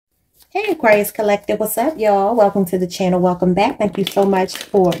Hey Aquarius Collective, what's up y'all? Welcome to the channel. Welcome back. Thank you so much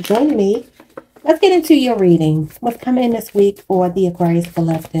for joining me. Let's get into your reading. What's coming in this week for the Aquarius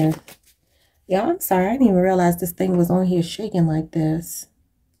Collective? Y'all, I'm sorry. I didn't even realize this thing was on here shaking like this.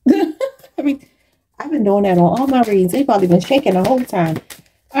 I mean, I've been doing that on all my readings. They've probably been shaking the whole time.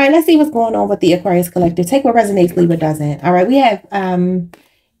 All right, let's see what's going on with the Aquarius Collective. Take what resonates, leave what doesn't. All right, we have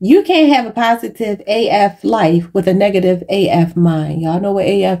you can't have a positive AF life with a negative AF mind. Y'all know what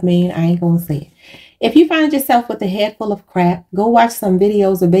AF mean? I ain't gonna say it. If you find yourself with a head full of crap, go watch some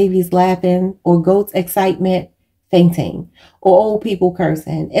videos of babies laughing or goats excitement fainting or old people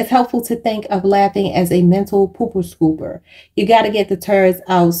cursing. It's helpful to think of laughing as a mental pooper scooper. You got to get the turds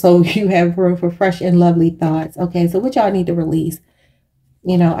out so you have room for fresh and lovely thoughts. Okay, so what y'all need to release?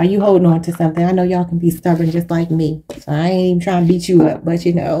 You know, are you holding on to something? I know y'all can be stubborn just like me. So I ain't even trying to beat you up, but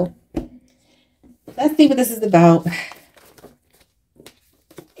you know, let's see what this is about.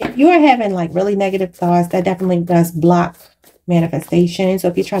 If you are having like really negative thoughts, that definitely does block manifestation. So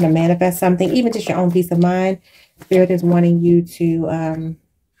if you're trying to manifest something, even just your own peace of mind, Spirit is wanting you to,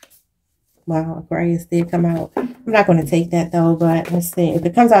 wow, Aquarius did come out. I'm not going to take that though, but let's see. If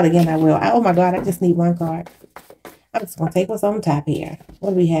it comes out again, I will. Oh my God, I just need one card. I'm just going to take what's on top here.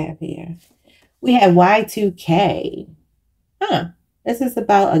 What do we have here? We have Y2K. This is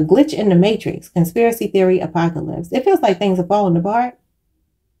about a glitch in the matrix, conspiracy theory, apocalypse. It feels like things are falling apart.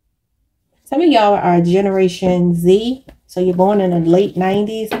 Some of y'all are Generation Z. So you're born in the late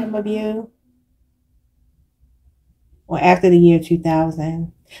 90s, some of you. Or after the year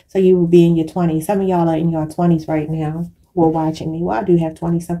 2000. So you will be in your 20s. Some of y'all are in your 20s right now who are watching me. Well, I do have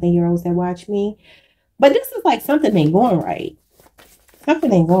 20-something-year-olds that watch me. But this is like something ain't going right.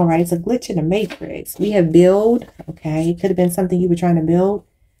 Something ain't going right. It's a glitch in the matrix. We have build. Okay. It could have been something you were trying to build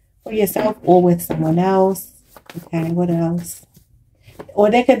for yourself or with someone else. Okay. What else? Or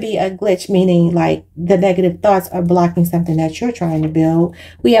there could be a glitch, meaning like the negative thoughts are blocking something that you're trying to build.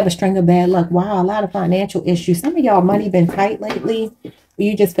 We have a string of bad luck. Wow. A lot of financial issues. Some of y'all money been tight lately.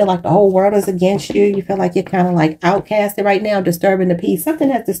 You just feel like the whole world is against you. You feel like you're kind of like outcasted right now, disturbing the peace.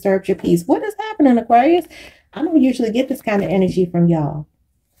 Something has disturbed your peace. What is happening, Aquarius? I don't usually get this kind of energy from y'all.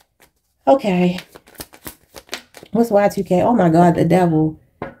 Okay. What's Y2K? Oh my God, the devil.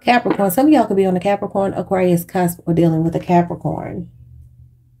 Capricorn. Some of y'all could be on the Capricorn, Aquarius cusp or dealing with a Capricorn.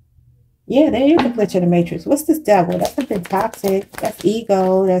 Yeah, there is a glitch in the matrix. What's this devil? That's something toxic. That's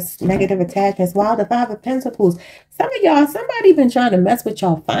ego. That's negative attachments. Wow, the Five of Pentacles. Some of y'all, somebody been trying to mess with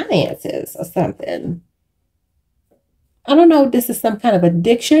y'all finances or something. I don't know if this is some kind of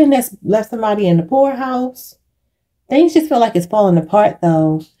addiction that's left somebody in the poorhouse. Things just feel like it's falling apart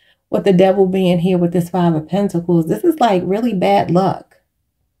though. With the devil being here with this Five of Pentacles. This is like really bad luck.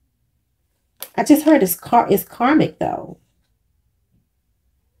 I just heard it's karmic though.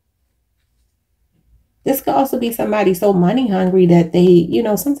 This could also be somebody so money hungry that they, you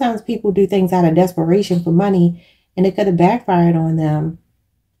know, sometimes people do things out of desperation for money and it could have backfired on them.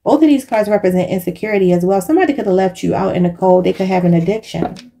 Both of these cards represent insecurity as well. Somebody could have left you out in the cold. They could have an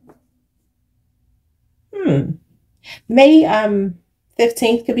addiction. May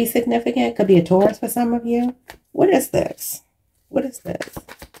 15th could be significant. Could be a Taurus for some of you. What is this? What is this?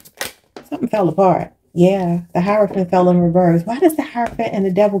 Something fell apart. Yeah, the Hierophant fell in reverse. Why does the Hierophant and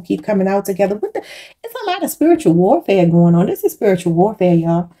the devil keep coming out together? It's a lot of spiritual warfare going on. This is spiritual warfare,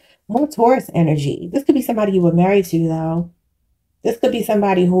 y'all. More Taurus energy. This could be somebody you were married to, though. This could be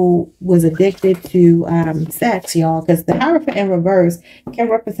somebody who was addicted to sex, y'all. Because the Hierophant in reverse can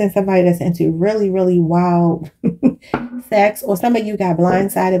represent somebody that's into really, really wild sex. Or some of you got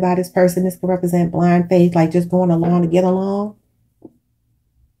blindsided by this person. This could represent blind faith, like just going along to get along.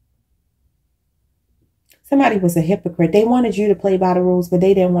 Somebody was a hypocrite. They wanted you to play by the rules, but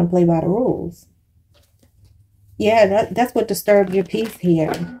they didn't want to play by the rules. Yeah, that's what disturbed your peace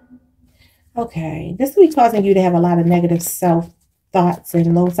here. Okay, this will be causing you to have a lot of negative self-thoughts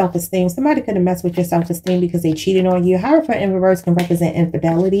and low self-esteem. Somebody could have messed with your self-esteem because they cheated on you. Hierophant in reverse can represent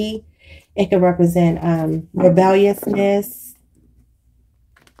infidelity. It can represent rebelliousness.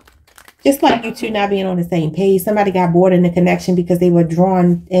 Just like you two not being on the same page. Somebody got bored in the connection because they were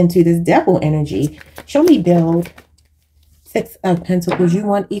drawn into this devil energy. Show me build. Six of Pentacles. You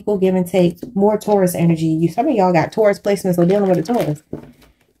want equal give and take. More Taurus energy. Some of y'all got Taurus placements, so dealing with a Taurus.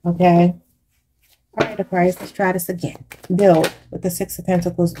 Okay. All right, Aquarius. Let's try this again. Build with the Six of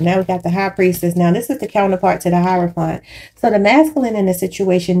Pentacles. Now we got the High Priestess. Now this is the counterpart to the Hierophant. So the masculine in the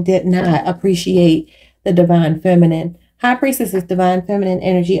situation did not appreciate the divine feminine. High Priestess is divine feminine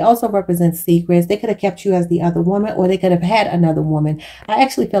energy, also represents secrets. They could have kept you as the other woman, or they could have had another woman. I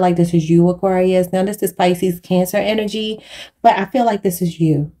actually feel like this is you, Aquarius. Now, this is Pisces, Cancer energy, but I feel like this is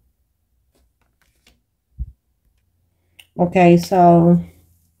you. Okay, so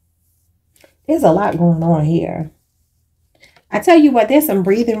there's a lot going on here. I tell you what, there's some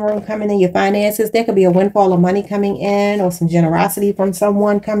breathing room coming in your finances. There could be a windfall of money coming in or some generosity from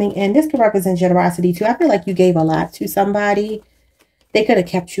someone coming in. This could represent generosity too. I feel like you gave a lot to somebody. They could have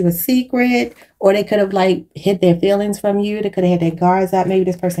kept you a secret, or they could have like hid their feelings from you. They could have had their guards up. Maybe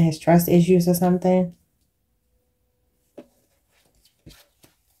this person has trust issues or something.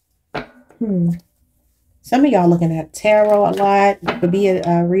 Some of y'all looking at tarot a lot. You could be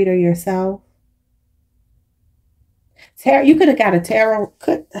a reader yourself. Tarot, you could have gotten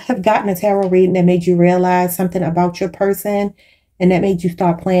a tarot reading that made you realize something about your person and that made you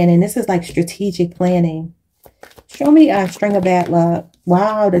start planning. This is like strategic planning. Show me a string of bad luck.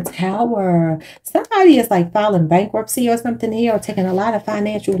 Wow, the Tower. Somebody is like filing bankruptcy or something here, or taking a lot of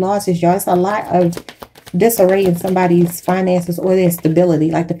financial losses, y'all. It's a lot of disarray in somebody's finances or their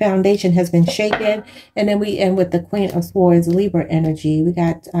stability. Like the foundation has been shaken. And then we end with the Queen of Swords, Libra energy. We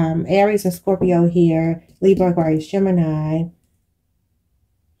got Aries and Scorpio here. Libra, Aquarius, Gemini.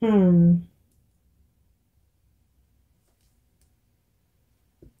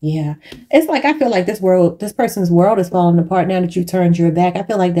 Yeah. It's like, I feel like this person's world is falling apart now that you turned your back. I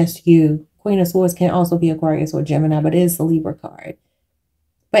feel like that's you. Queen of Swords can also be Aquarius or Gemini, but it is the Libra card.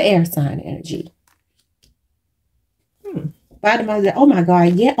 But air sign energy. Bottom of the, oh my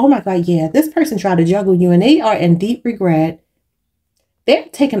God, yeah, oh my God, yeah. This person tried to juggle you and they are in deep regret. They're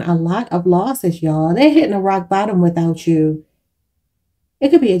taking a lot of losses, y'all. They're hitting a rock bottom without you. It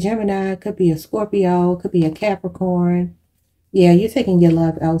could be a Gemini, it could be a Scorpio, it could be a Capricorn. Yeah, you're taking your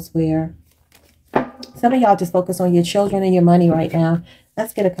love elsewhere. Some of y'all just focus on your children and your money right now.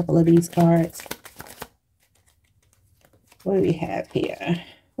 Let's get a couple of these cards. What do we have here?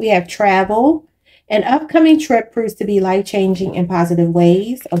 We have travel. An upcoming trip proves to be life-changing in positive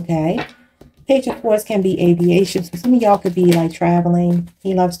ways. Okay. Page of Swords can be aviation. So some of y'all could be like traveling.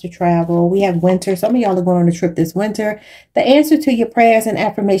 He loves to travel. We have winter. Some of y'all are going on a trip this winter. The answer to your prayers and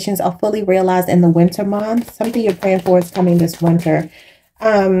affirmations are fully realized in the winter month. Something you're praying for is coming this winter.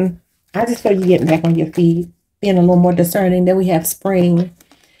 I just feel you getting back on your feet, being a little more discerning. Then we have spring.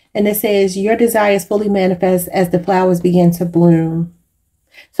 And it says, your desires fully manifest as the flowers begin to bloom.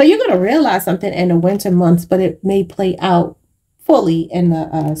 So you're going to realize something in the winter months, but it may play out fully in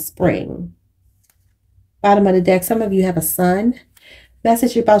the spring. Bottom of the deck, some of you have a son.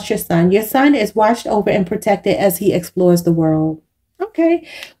 Message about your son. Your son is watched over and protected as he explores the world. Okay.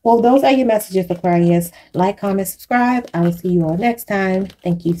 Well, those are your messages, Aquarius. Like, comment, subscribe. I will see you all next time.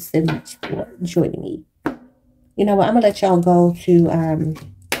 Thank you so much for joining me. You know what? I'm going to let y'all go to...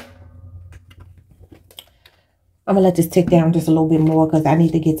 I'm going to let this tick down just a little bit more because I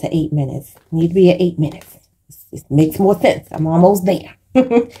need to get to 8 minutes. I need to be at 8 minutes. It makes more sense. I'm almost there.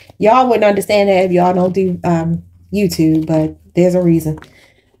 Y'all wouldn't understand that if y'all don't do YouTube, but there's a reason.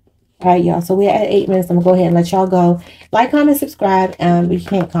 All right, y'all. So we're at 8 minutes. I'm going to go ahead and let y'all go. Like, comment, subscribe. You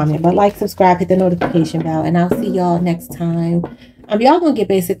can't comment, but like, subscribe, hit the notification bell, and I'll see y'all next time. Y'all going to get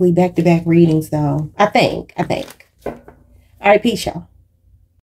basically back-to-back readings, though. I think. All right, peace, y'all.